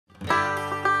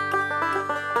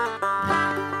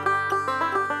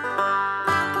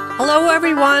Hello,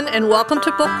 everyone, and welcome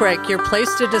to Book Break, your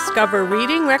place to discover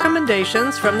reading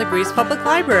recommendations from the Greece Public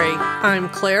Library. I'm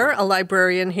Claire, a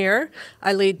librarian here.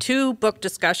 I lead 2 book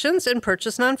discussions in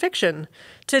purchase nonfiction.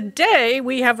 Today,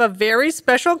 we have a very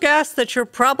special guest that you're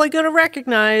probably going to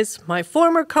recognize, my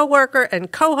former coworker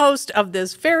and co-host of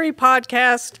this very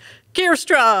podcast,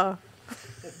 Kirstra.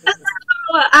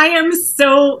 I am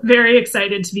so very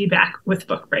excited to be back with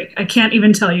Book Break. I can't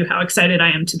even tell you how excited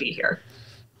I am to be here.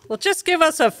 Well, just give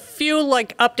us a few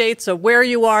updates of where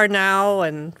you are now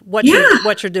and what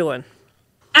you're doing.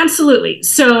 Absolutely.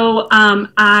 So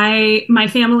my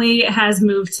family has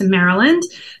moved to Maryland.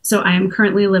 So I am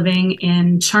currently living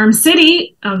in Charm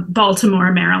City of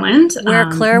Baltimore, Maryland.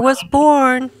 Where Claire was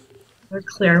born. Where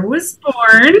Claire was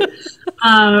born.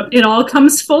 It all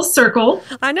comes full circle.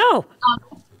 I know.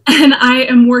 And I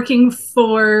am working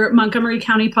for Montgomery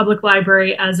County Public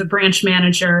Library as a branch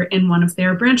manager in one of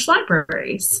their branch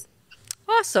libraries.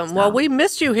 Awesome. So. Well, we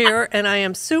missed you here, and I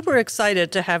am super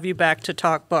excited to have you back to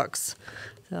talk books.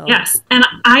 So. Yes, and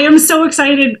I am so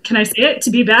excited, can I say it, to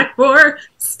be back for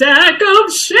Stack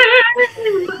of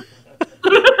Shame!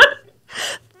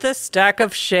 The Stack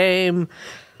of Shame.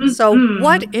 So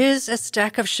what is a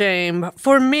Stack of Shame?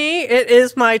 For me, it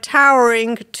is my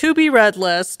towering to-be-read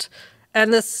list.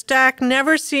 And the stack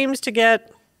never seems to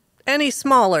get any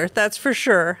smaller, that's for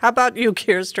sure. How about you,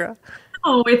 Kirstra?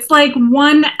 Oh, it's like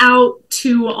 1 out,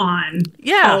 2 on.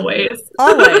 Yeah. Always.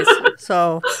 Always.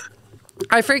 So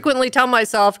I frequently tell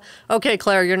myself, okay,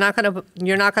 Claire, you're not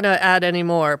gonna add any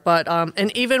more. But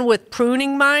and even with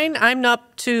pruning mine, I'm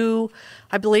up to,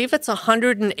 I believe it's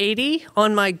 180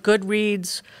 on my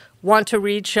Goodreads want to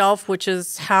read shelf, which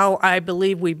is how I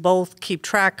believe we both keep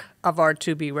track of our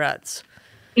to-be-reads.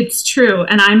 It's true,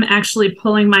 and I'm actually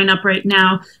pulling mine up right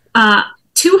now.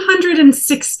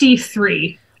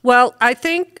 263. Well, I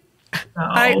think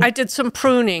I did some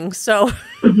pruning, so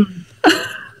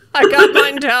I got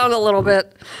mine down a little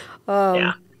bit.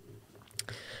 Yeah.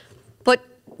 But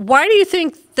why do you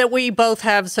think that we both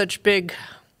have such big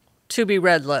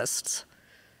to-be-read lists?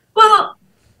 Well,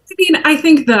 I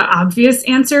think the obvious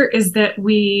answer is that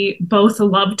we both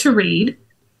love to read,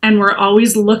 and we're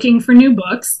always looking for new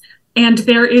books. And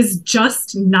there is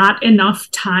just not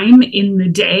enough time in the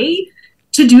day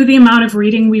to do the amount of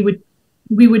reading we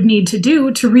would need to do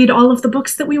to read all of the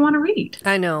books that we want to read.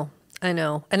 I know.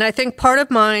 And I think part of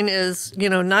mine is,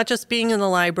 not just being in the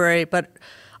library, but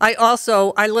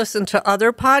I listen to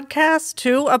other podcasts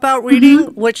too about reading,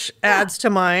 which adds to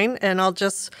mine. And I'll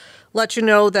just let you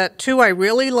know that 2 I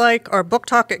really like are Book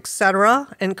Talk,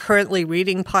 etc., and Currently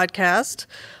Reading podcast.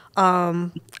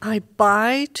 I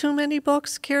buy too many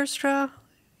books, Kirstra.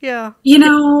 Yeah.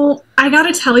 I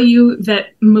gotta tell you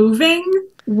that moving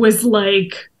was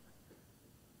like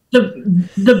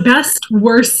the best,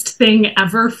 worst thing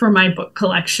ever for my book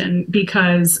collection,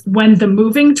 because when the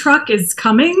moving truck is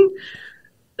coming,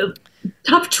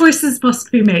 tough choices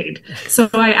must be made. So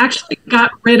I actually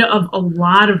got rid of a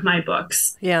lot of my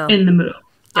books in the move.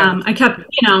 Yeah. I kept,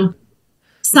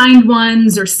 signed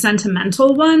ones or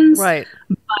sentimental ones. Right.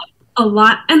 But a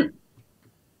lot, and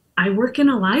I work in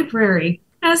a library.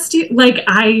 I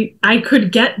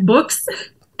could get books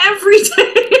every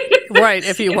day. Right,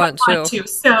 if you want to.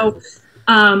 So,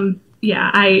 I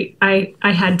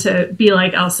had to be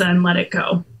like Elsa and let it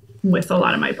go with a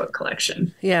lot of my book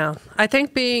collection. Yeah, I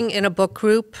think being in a book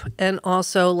group and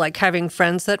also having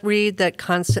friends that read that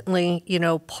constantly,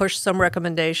 push some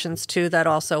recommendations too, that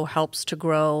also helps to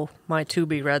grow my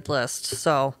to-be-read list.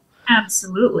 So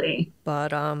absolutely.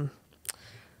 But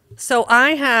so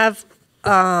I have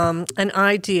an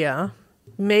idea.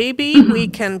 Maybe we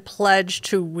can pledge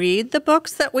to read the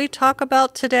books that we talk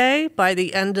about today by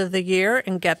the end of the year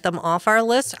and get them off our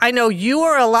list. I know you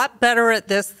are a lot better at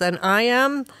this than I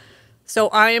am. So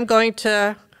I'm going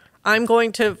to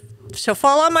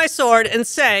fall on my sword and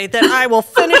say that I will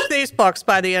finish these books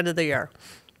by the end of the year.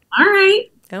 All right.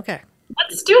 Okay.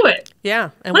 Let's do it.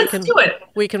 Yeah, and Let's do it.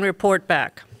 We can report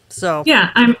back. So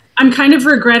yeah, I'm kind of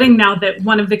regretting now that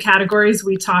one of the categories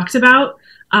we talked about,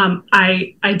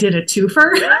 I did a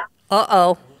twofer.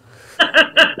 Uh-oh.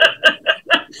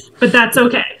 But that's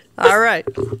okay. All right.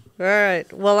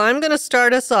 Well, I'm going to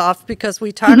start us off because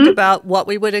we talked about what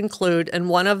we would include, and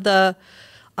one of the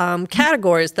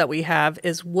categories that we have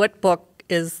is what book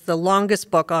is the longest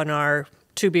book on our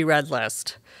to-be-read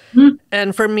list.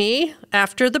 And for me,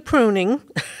 After the Pruning,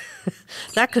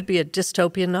 that could be a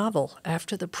dystopian novel,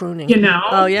 After the Pruning.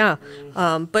 Oh, yeah.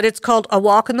 But it's called A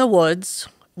Walk in the Woods,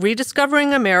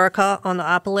 Rediscovering America on the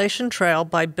Appalachian Trail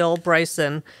by Bill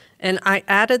Bryson. And I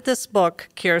added this book,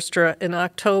 Kirstra, in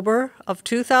October of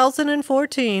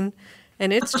 2014,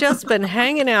 and it's just been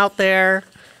hanging out there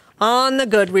on the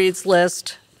Goodreads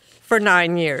list for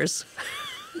 9 years.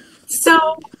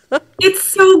 So it's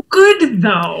so good,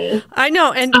 though. I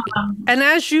know, and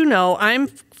as you know, I'm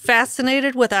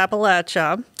fascinated with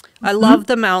Appalachia. I love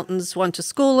the mountains. Went to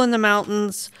school in the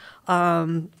mountains.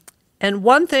 And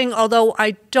one thing, although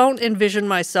I don't envision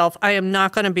myself, I am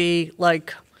not going to be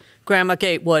like Grandma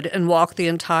Gatewood and walk the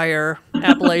entire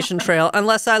Appalachian Trail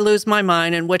unless I lose my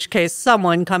mind, in which case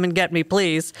someone come and get me,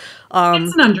 please.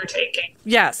 It's an undertaking.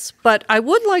 Yes, but I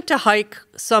would like to hike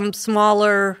some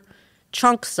smaller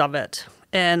chunks of it.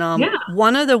 And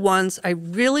one of the ones I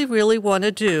really, really want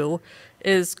to do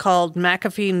is called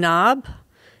McAfee Knob.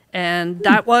 And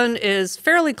that one is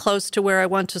fairly close to where I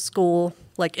went to school,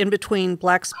 like in between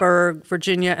Blacksburg,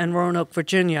 Virginia, and Roanoke,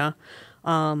 Virginia.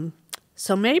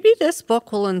 So maybe this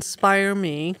book will inspire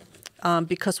me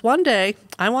because one day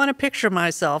I want to picture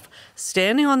myself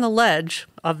standing on the ledge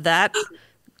of that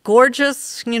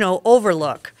gorgeous,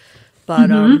 overlook.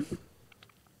 But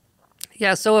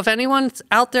yeah, so if anyone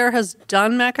out there has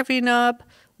done McAfee Knob,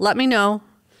 let me know.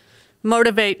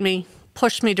 Motivate me.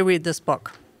 Push me to read this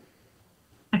book.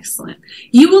 Excellent.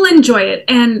 You will enjoy it.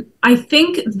 And I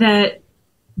think that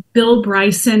Bill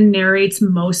Bryson narrates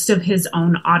most of his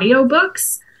own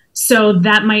audiobooks. So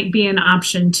that might be an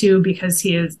option too, because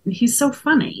he's so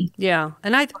funny. Yeah.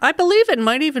 And I believe it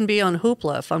might even be on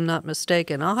Hoopla, if I'm not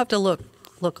mistaken. I'll have to look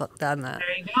on that.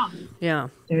 There you go. Yeah.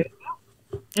 There you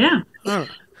go. Yeah. Oh.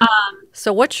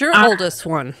 So what's your oldest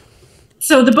one?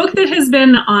 So the book that has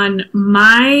been on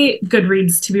my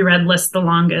Goodreads to be read list the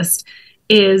longest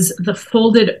is The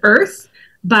Folded Earth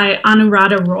by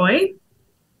Anuradha Roy.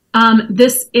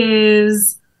 This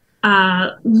is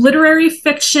literary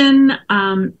fiction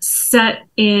set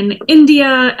in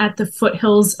India at the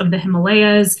foothills of the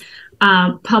Himalayas,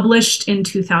 published in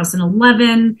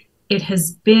 2011. It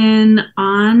has been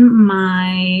on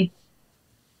my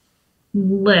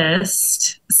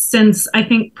list since I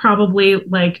think probably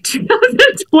like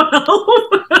 2012.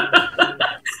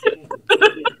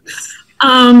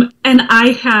 And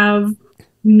I have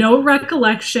no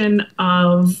recollection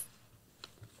of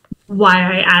why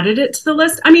I added it to the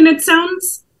list. I mean, it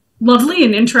sounds lovely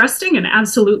and interesting and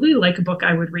absolutely like a book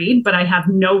I would read, but I have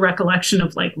no recollection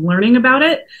of like learning about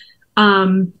it.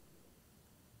 And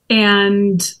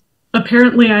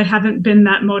apparently I haven't been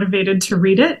that motivated to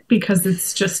read it because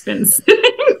it's just been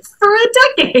sitting for a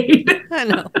decade. I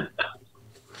know.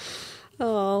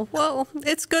 Oh, well,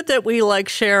 it's good that we like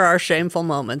share our shameful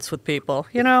moments with people,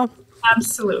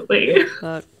 Absolutely.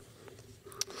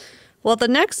 Well, the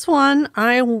next one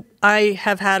I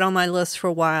have had on my list for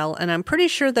a while, and I'm pretty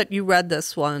sure that you read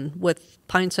this one with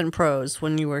Pints and Prose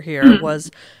when you were here, was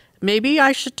Maybe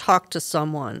I Should Talk to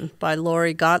Someone by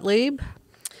Lori Gottlieb.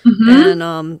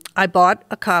 And I bought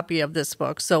a copy of this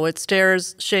book, so it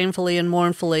stares shamefully and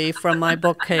mournfully from my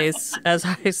bookcase as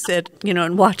I sit,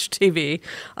 and watch TV.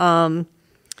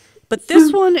 But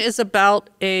this one is about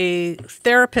a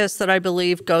therapist that I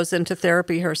believe goes into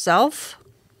therapy herself.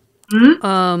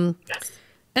 And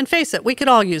face it, we could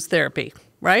all use therapy,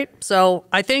 right? So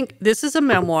I think this is a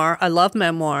memoir. I love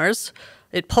memoirs.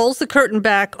 It pulls the curtain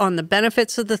back on the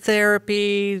benefits of the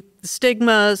therapy, the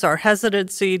stigmas, our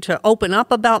hesitancy to open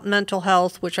up about mental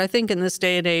health, which I think in this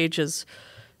day and age is,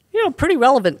 a pretty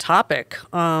relevant topic.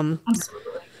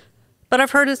 Absolutely. But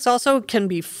I've heard it's also can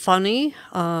be funny,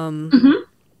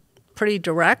 pretty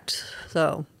direct.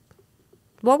 So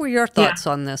what were your thoughts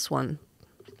on this one?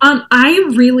 I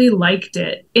really liked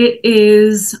it. It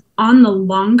is on the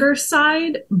longer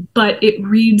side, but it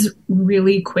reads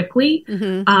really quickly.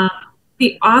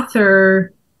 The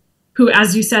author, who,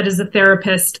 as you said, is a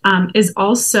therapist, is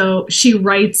also, she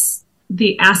writes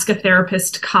the Ask a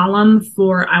Therapist column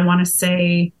for, I want to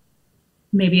say,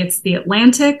 maybe it's The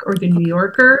Atlantic or The New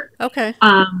Yorker. Okay.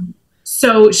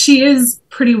 So she is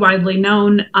pretty widely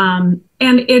known.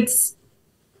 And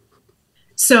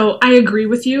so I agree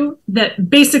with you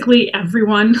that basically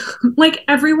everyone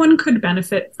could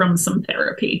benefit from some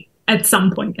therapy at some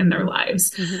point in their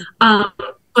lives.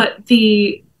 But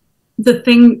the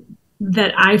thing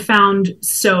that I found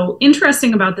so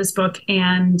interesting about this book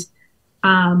and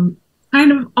kind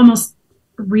of almost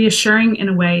reassuring in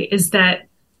a way is that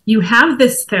you have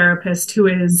this therapist who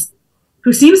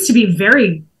seems to be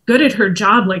very good at her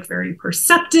job, like very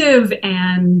perceptive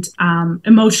and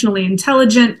emotionally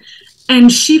intelligent.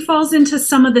 And she falls into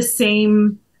some of the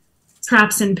same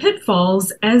traps and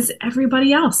pitfalls as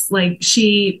everybody else. Like,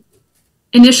 she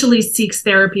initially seeks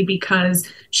therapy because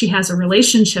she has a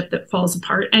relationship that falls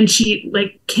apart and she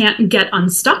can't get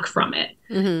unstuck from it.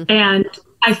 And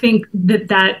I think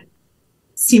that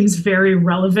seems very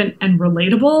relevant and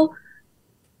relatable.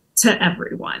 to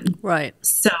everyone. Right.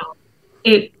 So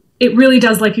it really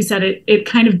does, like you said, it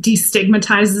kind of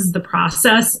destigmatizes the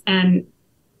process, and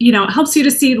it helps you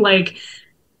to see like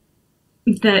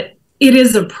that it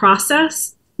is a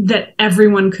process that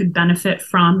everyone could benefit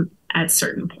from at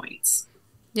certain points.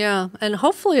 Yeah, and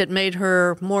hopefully it made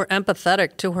her more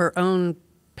empathetic to her own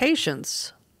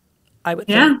patients, I would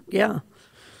think. Yeah.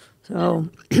 So,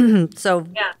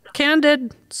 Yeah.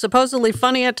 candid, supposedly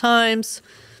funny at times,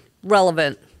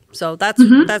 relevant. So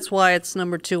that's why it's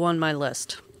number 2 on my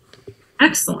list.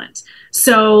 Excellent.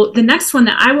 So the next one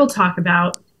that I will talk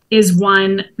about is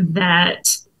one that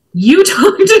you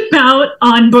talked about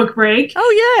on Book Break.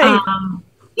 Oh,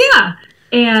 yay. Yeah.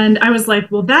 And I was like,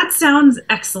 well, that sounds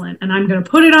excellent. And I'm going to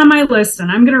put it on my list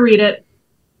and I'm going to read it.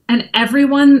 And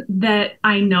everyone that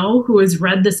I know who has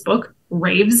read this book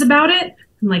raves about it.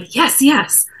 I'm like, yes,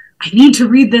 I need to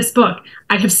read this book.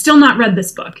 I have still not read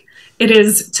this book. It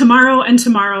is Tomorrow and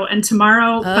Tomorrow and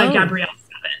Tomorrow by Gabrielle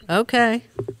Savin. Okay.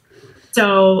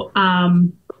 So,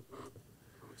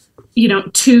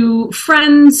 2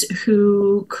 friends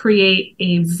who create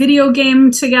a video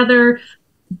game together,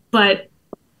 but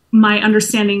my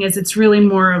understanding is it's really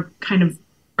more of kind of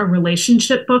a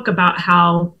relationship book about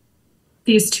how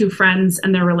these 2 friends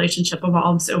and their relationship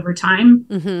evolves over time.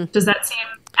 Mm-hmm. Does that seem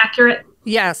accurate?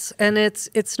 Yes, and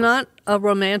it's not a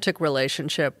romantic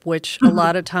relationship, which a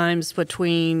lot of times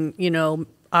between,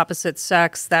 opposite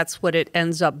sex, that's what it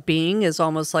ends up being, is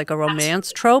almost like a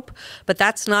romance trope. But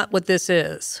that's not what this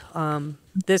is.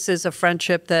 This is a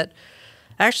friendship that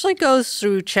actually goes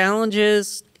through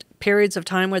challenges, periods of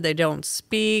time where they don't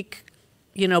speak,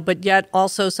 but yet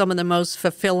also some of the most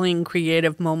fulfilling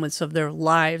creative moments of their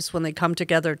lives when they come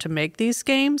together to make these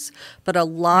games. But a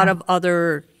lot of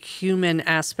other human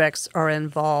aspects are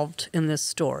involved in this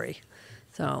story.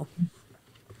 So,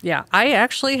 yeah, I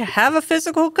actually have a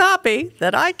physical copy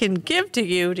that I can give to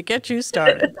you to get you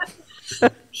started.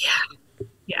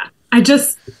 Yeah. I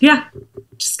just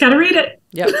got to read it.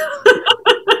 Yep.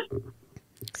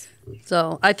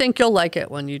 So I think you'll like it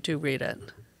when you do read it.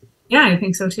 Yeah, I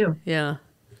think so too. Yeah.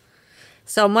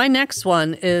 So my next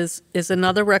one is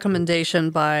another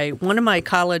recommendation by one of my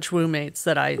college roommates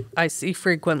that I see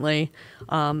frequently,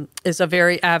 is a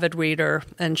very avid reader,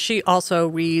 and she also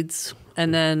reads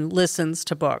and then listens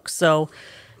to books. So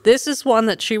this is one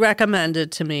that she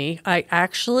recommended to me. I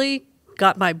actually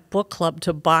got my book club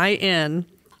to buy in,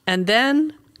 and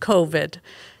then COVID.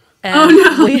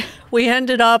 And we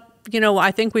ended up,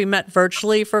 I think we met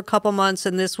virtually for a couple months,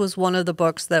 and this was one of the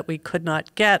books that we could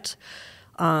not get,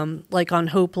 like on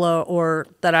Hoopla, or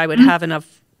that I would have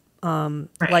enough,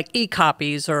 like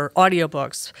e-copies or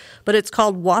audiobooks. But it's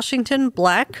called Washington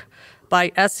Black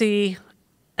by Essie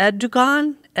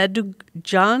Edugan.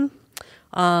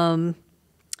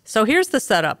 So here's the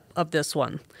setup of this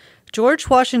one. George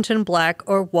Washington Black,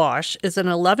 or Wash, is an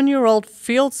 11-year-old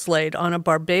field slave on a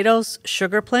Barbados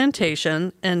sugar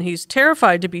plantation, and he's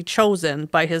terrified to be chosen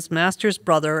by his master's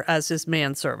brother as his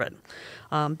manservant.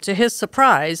 To his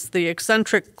surprise, the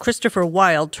eccentric Christopher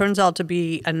Wilde turns out to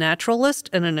be a naturalist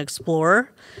and an explorer,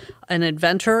 an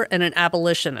inventor, and an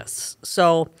abolitionist.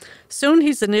 So soon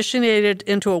he's initiated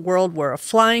into a world where a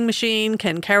flying machine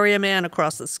can carry a man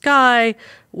across the sky,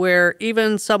 where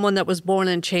even someone that was born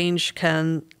in chains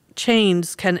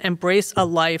can embrace a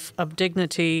life of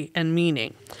dignity and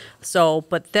meaning. So,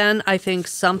 but then I think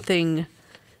something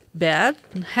bad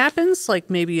happens, like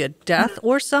maybe a death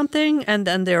or something, and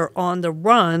then they're on the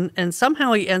run, and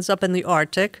somehow he ends up in the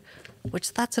Arctic,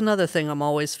 which that's another thing I'm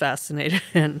always fascinated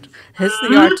in, is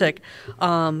the Arctic.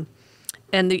 And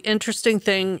the interesting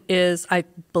thing is, I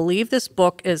believe this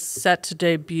book is set to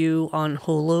debut on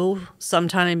Hulu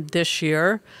sometime this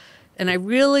year, and I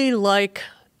really like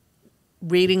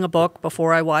reading a book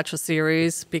before I watch a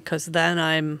series, because then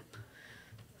I'm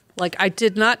like, I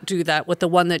did not do that with the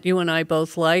one that you and I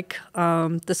both like,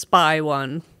 the spy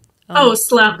one.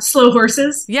 Slow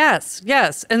Horses? Yes.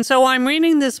 And so I'm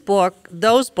reading those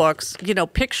books,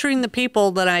 picturing the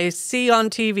people that I see on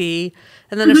TV,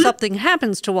 and then if something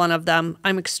happens to one of them,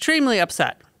 I'm extremely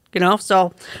upset,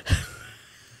 so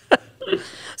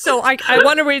so I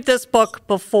want to read this book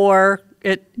before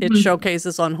it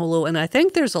showcases on Hulu, and I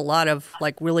think there's a lot of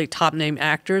like really top name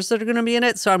actors that are going to be in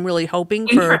it, so I'm really hoping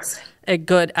for a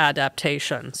good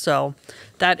adaptation. So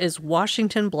that is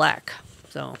Washington Black.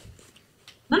 So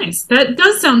nice. That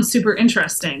does sound super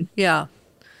interesting. Yeah.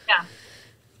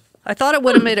 I thought it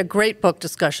would have made a great book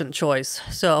discussion choice,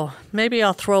 so maybe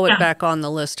I'll throw it back on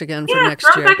the list again for next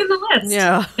year. Throw it back in the list.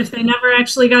 Yeah. If they never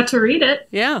actually got to read it.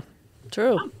 Yeah,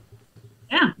 true.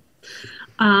 Yeah.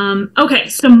 Okay,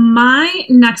 so my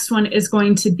next one is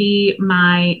going to be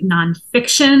my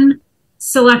nonfiction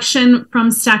selection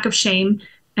from Stack of Shame,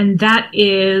 and that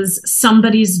is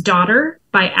Somebody's Daughter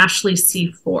by Ashley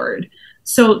C. Ford.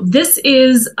 So this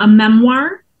is a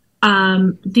memoir.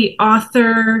 The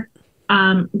author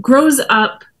grows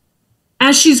up.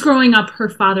 As she's growing up, her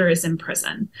father is in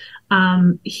prison.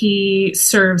 He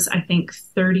serves, I think,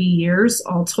 30 years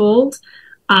all told.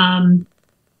 And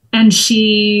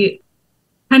she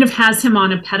kind of has him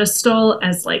on a pedestal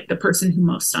as like the person who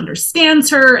most understands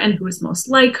her and who is most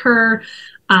like her.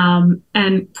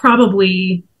 And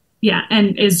probably, yeah,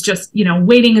 and is just, you know,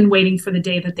 waiting and waiting for the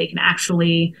day that they can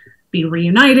actually be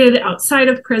reunited outside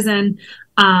of prison.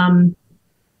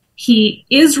 He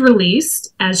is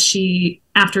released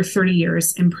after 30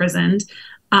 years imprisoned.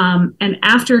 And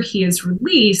after he is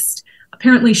released,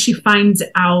 apparently she finds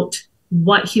out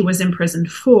what he was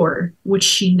imprisoned for, which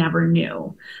she never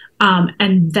knew.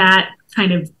 And that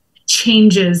kind of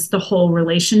changes the whole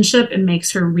relationship and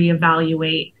makes her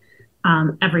reevaluate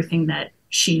everything that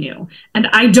she knew. And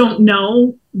I don't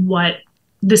know what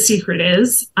the secret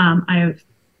is. I have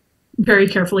very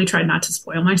carefully tried not to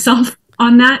spoil myself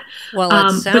on that. Well,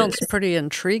 it sounds pretty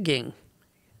intriguing.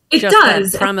 It just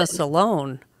does. That premise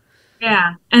alone.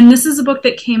 Yeah. And this is a book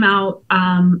that came out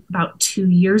about 2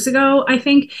 years ago, I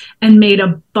think, and made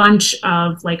a bunch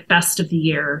of like best of the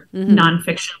year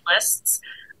nonfiction lists.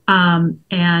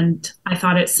 And I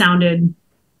thought it sounded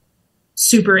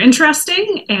super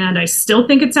interesting, and I still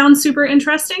think it sounds super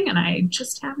interesting, and I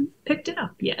just haven't picked it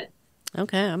up yet.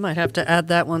 Okay. I might have to add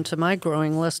that one to my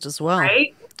growing list as well.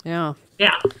 Right? Yeah.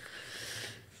 Yeah.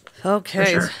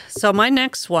 Okay, sure. So my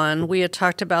next one, we had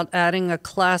talked about adding a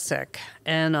classic,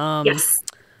 and Yes.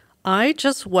 I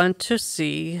just went to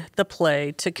see the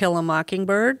play To Kill a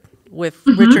Mockingbird with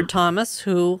Richard Thomas,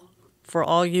 who, for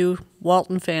all you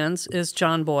Walton fans, is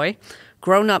John Boy,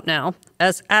 grown up now,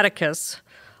 as Atticus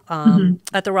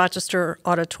at the Rochester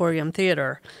Auditorium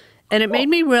Theater. And it made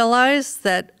me realize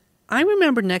that I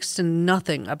remember next to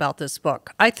nothing about this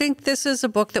book. I think this is a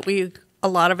book that a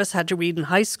lot of us had to read in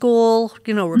high school,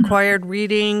 you know, required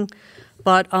reading.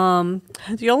 But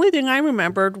the only thing I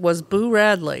remembered was Boo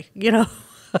Radley, you know.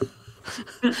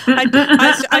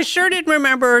 I sure didn't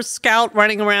remember Scout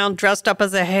running around dressed up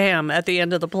as a ham at the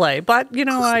end of the play. But, you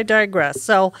know, I digress.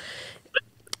 So,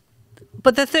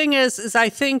 but the thing is I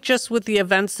think just with the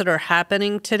events that are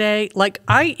happening today, like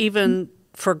I even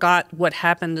forgot what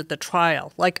happened at the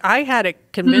trial. Like I had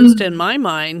it convinced in my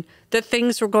mind that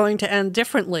things were going to end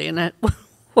differently. And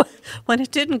when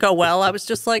it didn't go well, I was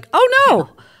just like, oh no,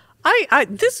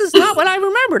 this is not what I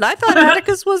remembered. I thought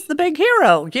Atticus was the big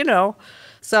hero, you know?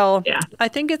 So yeah. I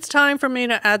think it's time for me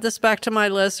to add this back to my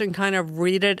list and kind of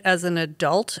read it as an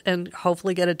adult and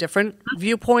hopefully get a different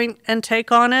viewpoint and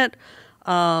take on it.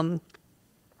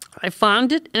 I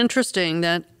found it interesting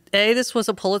that this was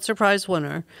a Pulitzer Prize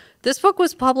winner. This book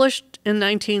was published in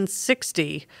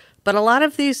 1960, but a lot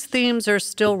of these themes are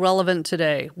still relevant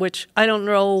today, which I don't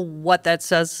know what that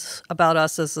says about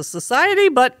us as a society,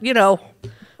 but, you know,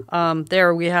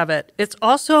 there we have it. It's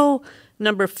also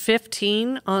number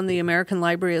 15 on the American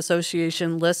Library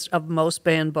Association list of most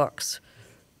banned books,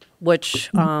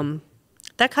 which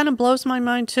that kind of blows my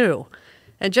mind, too.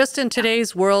 And just in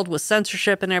today's world with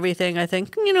censorship and everything, I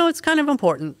think, you know, it's kind of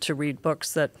important to read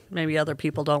books that maybe other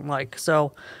people don't like.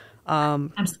 So,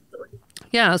 absolutely.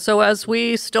 Yeah, so as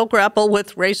we still grapple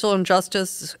with racial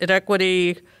injustice,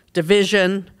 inequity,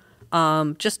 division,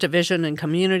 just division in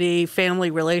community, family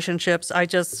relationships, I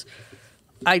just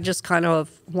kind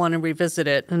of want to revisit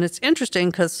it. And it's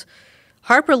interesting because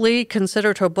Harper Lee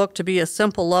considered her book to be a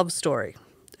simple love story.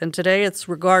 And today it's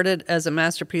regarded as a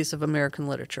masterpiece of American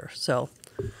literature. So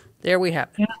there we have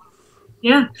it.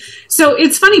 Yeah. So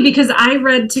it's funny because I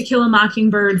read To Kill a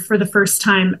Mockingbird for the first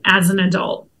time as an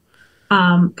adult,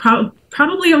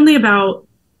 probably only about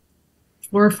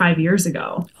 4 or 5 years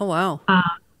ago. Oh, wow.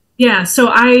 Yeah. So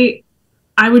I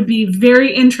would be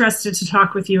very interested to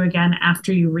talk with you again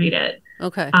after you read it.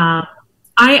 Okay.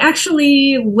 I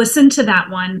actually listened to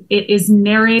that one. It is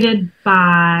narrated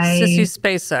by Sissy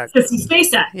Spacek. Sissy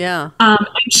Spacek. Yeah. And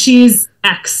she's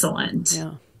excellent.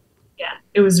 Yeah. Yeah.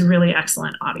 It was a really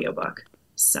excellent audiobook.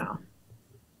 So.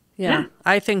 Yeah.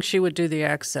 I think she would do the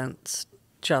accents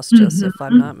justice if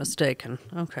I'm not mistaken.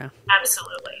 Okay.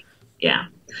 Absolutely. Yeah.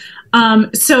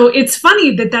 So it's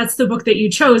funny that that's the book that you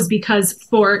chose because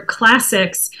for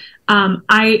classics,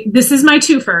 this is my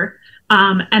twofer,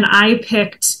 and I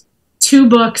picked 2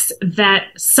 books that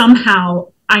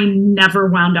somehow I never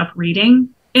wound up reading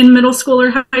in middle school or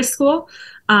high school.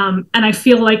 And I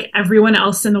feel like everyone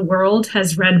else in the world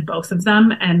has read both of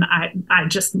them, and I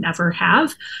just never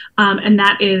have. And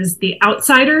that is The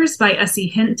Outsiders by S.E.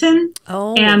 Hinton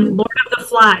and Lord of the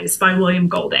Flies by William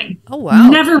Golding. Oh, wow.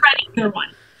 Never read either one.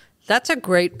 That's a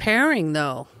great pairing,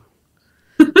 though.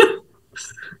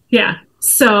 Yeah.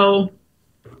 So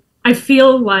I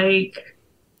feel like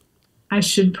I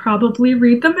should probably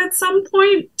read them at some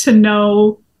point to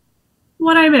know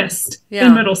what I missed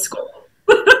in middle school.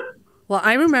 Well,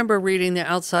 I remember reading The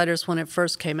Outsiders when it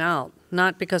first came out,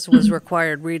 not because it was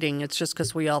required reading. It's just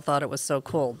because we all thought it was so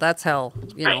cool. That's how,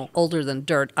 older than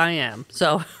dirt I am.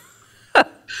 So,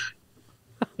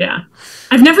 yeah.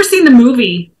 I've never seen the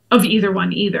movie of either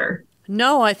one either.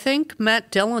 No, I think Matt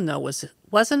Dillon, though,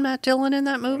 wasn't Matt Dillon in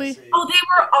that movie? Oh, they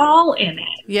were all in it.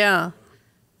 Yeah.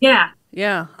 Yeah.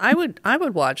 Yeah. I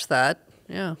would watch that.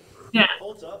 Yeah. Yeah.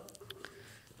 Holds up.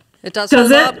 It does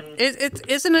hold up.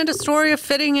 Isn't it a story of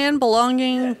fitting in,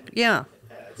 belonging? Yeah.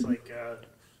 It's like,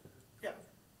 Yeah.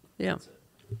 Yeah.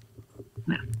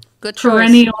 Good choice.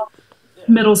 Perennial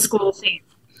middle school theme.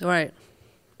 Right.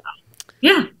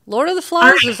 Yeah. Lord of the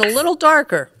Flies is a little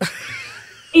darker.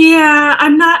 Yeah,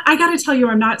 I gotta tell you,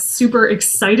 I'm not super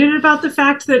excited about the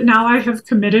fact that now I have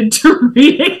committed to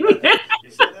reading it.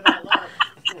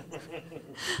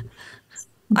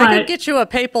 I could get you a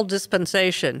papal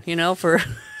dispensation, for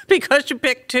because you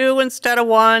picked 2 instead of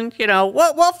 1.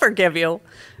 We'll forgive you.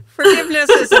 Forgiveness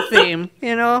is a theme,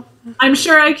 I'm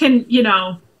sure I can,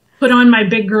 put on my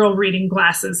big girl reading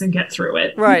glasses and get through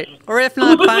it. Right. Or if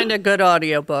not, find a good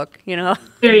audiobook,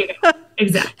 There you go.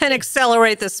 Exactly. And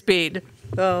accelerate the speed.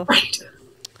 So. Right.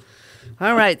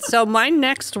 All right. So my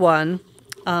next one,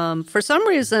 for some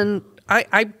reason,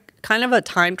 I'm kind of a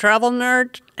time travel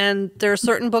nerd, and there are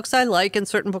certain books I like and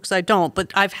certain books I don't.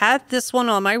 But I've had this one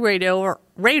on my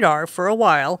radar for a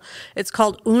while. It's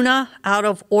called Una Out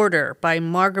of Order by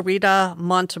Margarita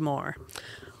Montemor.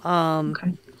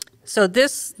 Okay. So the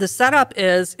setup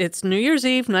is it's New Year's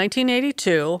Eve,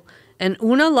 1982, and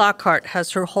Una Lockhart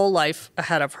has her whole life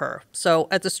ahead of her. So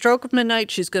at the stroke of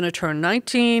midnight, she's going to turn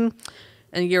 19.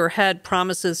 And a year ahead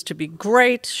promises to be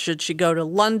great. Should she go to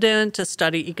London to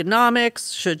study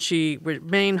economics? Should she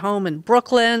remain home in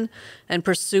Brooklyn and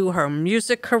pursue her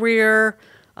music career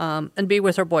and be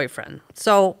with her boyfriend?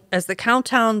 So as the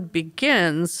countdown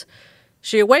begins,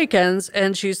 she awakens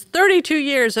and she's 32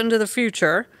 years into the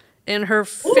future in her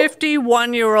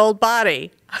 51-year-old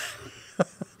body.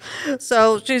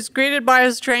 So she's greeted by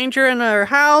a stranger in her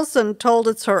house and told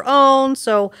it's her own.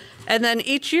 And then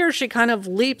each year she kind of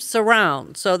leaps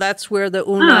around. So that's where the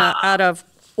Una Out of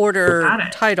Order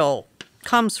title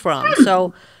comes from.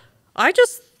 So I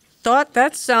just thought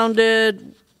that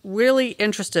sounded really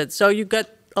interesting. So you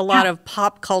get a lot of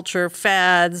pop culture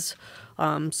fads,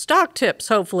 stock tips,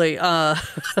 hopefully.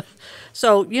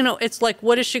 So, it's like,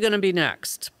 what is she going to be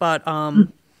next? But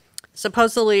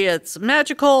supposedly it's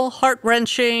magical,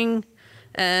 heart-wrenching,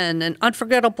 and an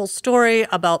unforgettable story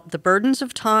about the burdens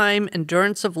of time,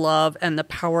 endurance of love, and the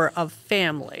power of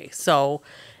family. So,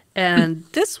 and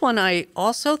this one I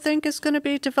also think is going to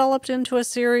be developed into a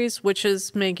series, which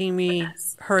is making me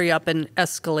hurry up and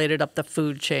escalate it up the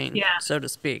food chain, so to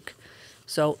speak.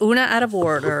 So, Una Out of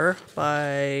Order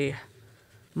by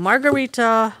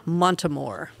Margarita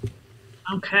Montemor.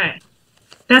 Okay.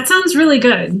 That sounds really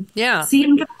good. Yeah. See,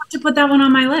 I'm going to have to put that one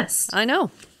on my list. I know.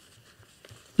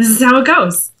 This is how it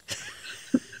goes.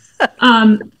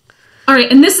 All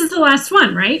right, and this is the last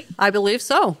one, right? I believe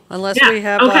so, unless we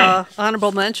have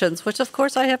honorable mentions, which of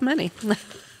course I have many.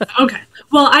 Okay.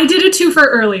 Well, I did a 2 for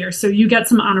earlier, so you get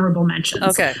some honorable mentions.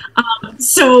 Okay.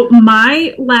 So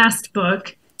my last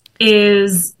book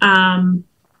is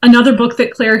another book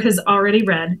that Claire has already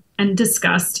read and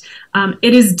discussed.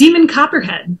 It is Demon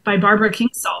Copperhead by Barbara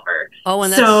Kingsolver. Oh,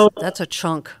 and that's a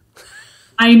chunk.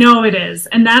 I know it is.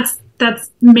 And that's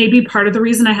maybe part of the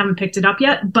reason I haven't picked it up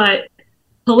yet, but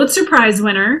Pulitzer Prize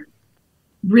winner,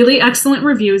 really excellent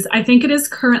reviews. I think it is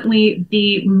currently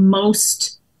the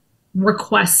most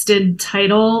requested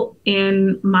title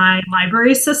in my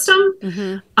library system.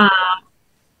 Mm-hmm.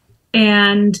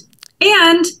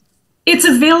 And it's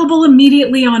available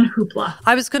immediately on Hoopla.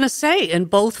 I was going to say, in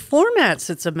both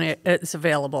formats it's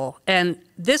available. And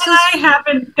I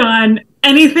haven't done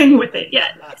anything with it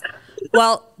yet.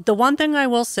 Well, the one thing I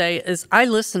will say is I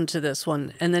listened to this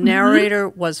one, and the narrator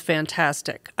was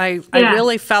fantastic. I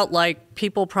really felt like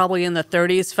people probably in the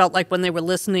 30s felt like when they were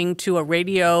listening to a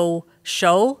radio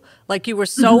show, like you were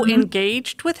so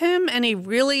engaged with him, and he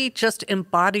really just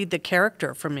embodied the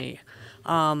character for me.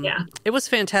 It was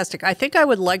fantastic. I think I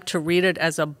would like to read it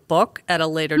as a book at a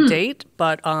later date,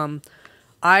 but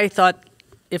I thought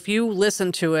if you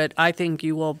listen to it, I think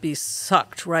you will be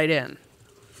sucked right in.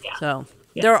 Yeah. So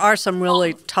there are some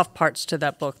really tough parts to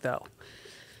that book, though.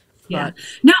 Yeah.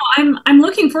 No, I'm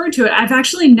looking forward to it. I've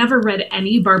actually never read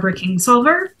any Barbara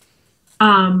Kingsolver,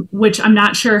 which I'm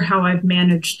not sure how I've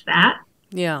managed that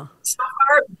so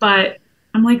far. But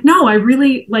I'm like, no, I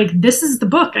really like, this is the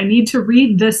book. I need to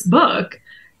read this book,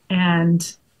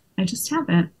 and I just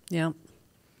haven't. Yeah.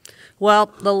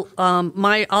 Well,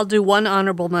 I'll do one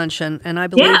honorable mention, and I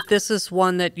believe this is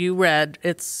one that you read.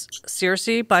 It's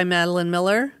Circe by Madeline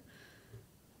Miller.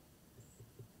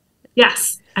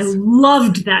 Yes, I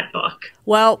loved that book.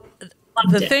 Well,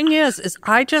 the thing is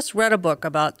I just read a book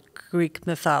about Greek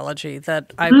mythology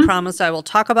that I promise I will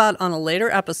talk about on a later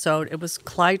episode. It was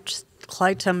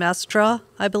Clytemnestra,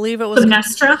 I believe it was.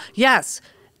 Clytemnestra? Yes.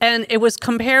 And it was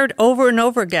compared over and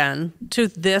over again to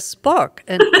this book.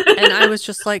 And I was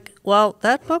just like, well,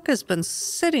 that book has been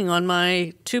sitting on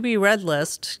my to-be-read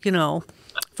list,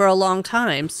 for a long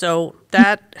time. So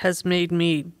that has made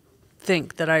me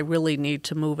think that I really need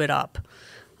to move it up.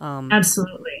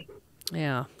 Absolutely.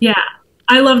 Yeah. Yeah.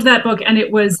 I loved that book, and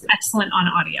it was excellent on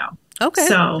audio. Okay.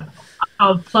 So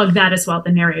I'll plug that as well.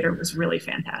 The narrator was really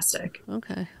fantastic.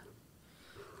 Okay.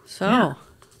 So...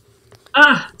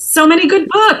 so many good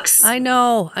books. I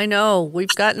know. We've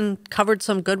covered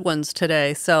some good ones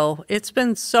today. So it's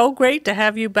been so great to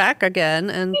have you back again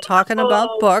and talking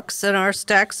about books and our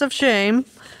stacks of shame.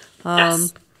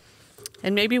 Yes.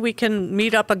 And maybe we can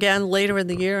meet up again later in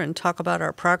the year and talk about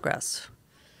our progress.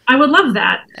 I would love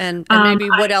that. And maybe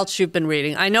what else you've been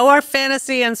reading. I know our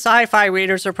fantasy and sci-fi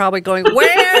readers are probably going,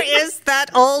 where is that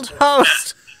old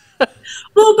host?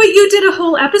 Well, but you did a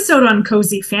whole episode on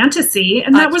cozy fantasy,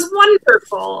 and that was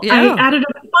wonderful. Yeah. I added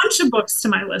a bunch of books to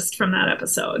my list from that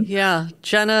episode. Yeah,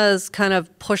 Jenna has kind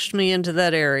of pushed me into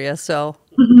that area, so,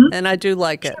 and I do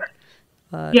like it.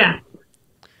 Yeah.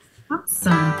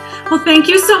 Awesome. Well, thank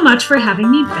you so much for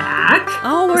having me back.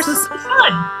 Oh, this was so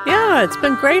fun. Yeah, it's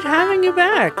been great having you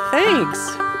back.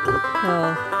 Thanks.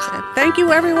 Well, thank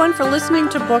you, everyone, for listening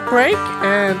to Book Break,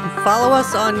 and follow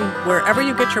us on wherever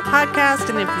you get your podcast.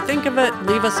 And if you think of it,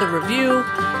 leave us a review.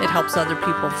 It helps other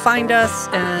people find us,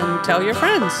 and tell your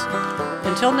friends.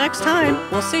 Until next time,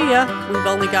 we'll see ya. We've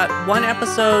only got one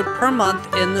episode per month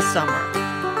in the summer.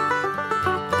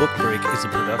 Book Break is a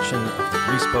production of the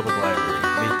Greece Public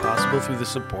Library, made possible through the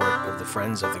support of the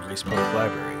Friends of the Greece Public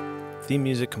Library. Theme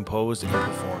music composed and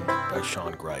performed by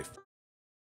Sean Greif.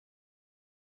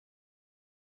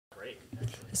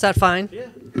 Is that fine? Yeah.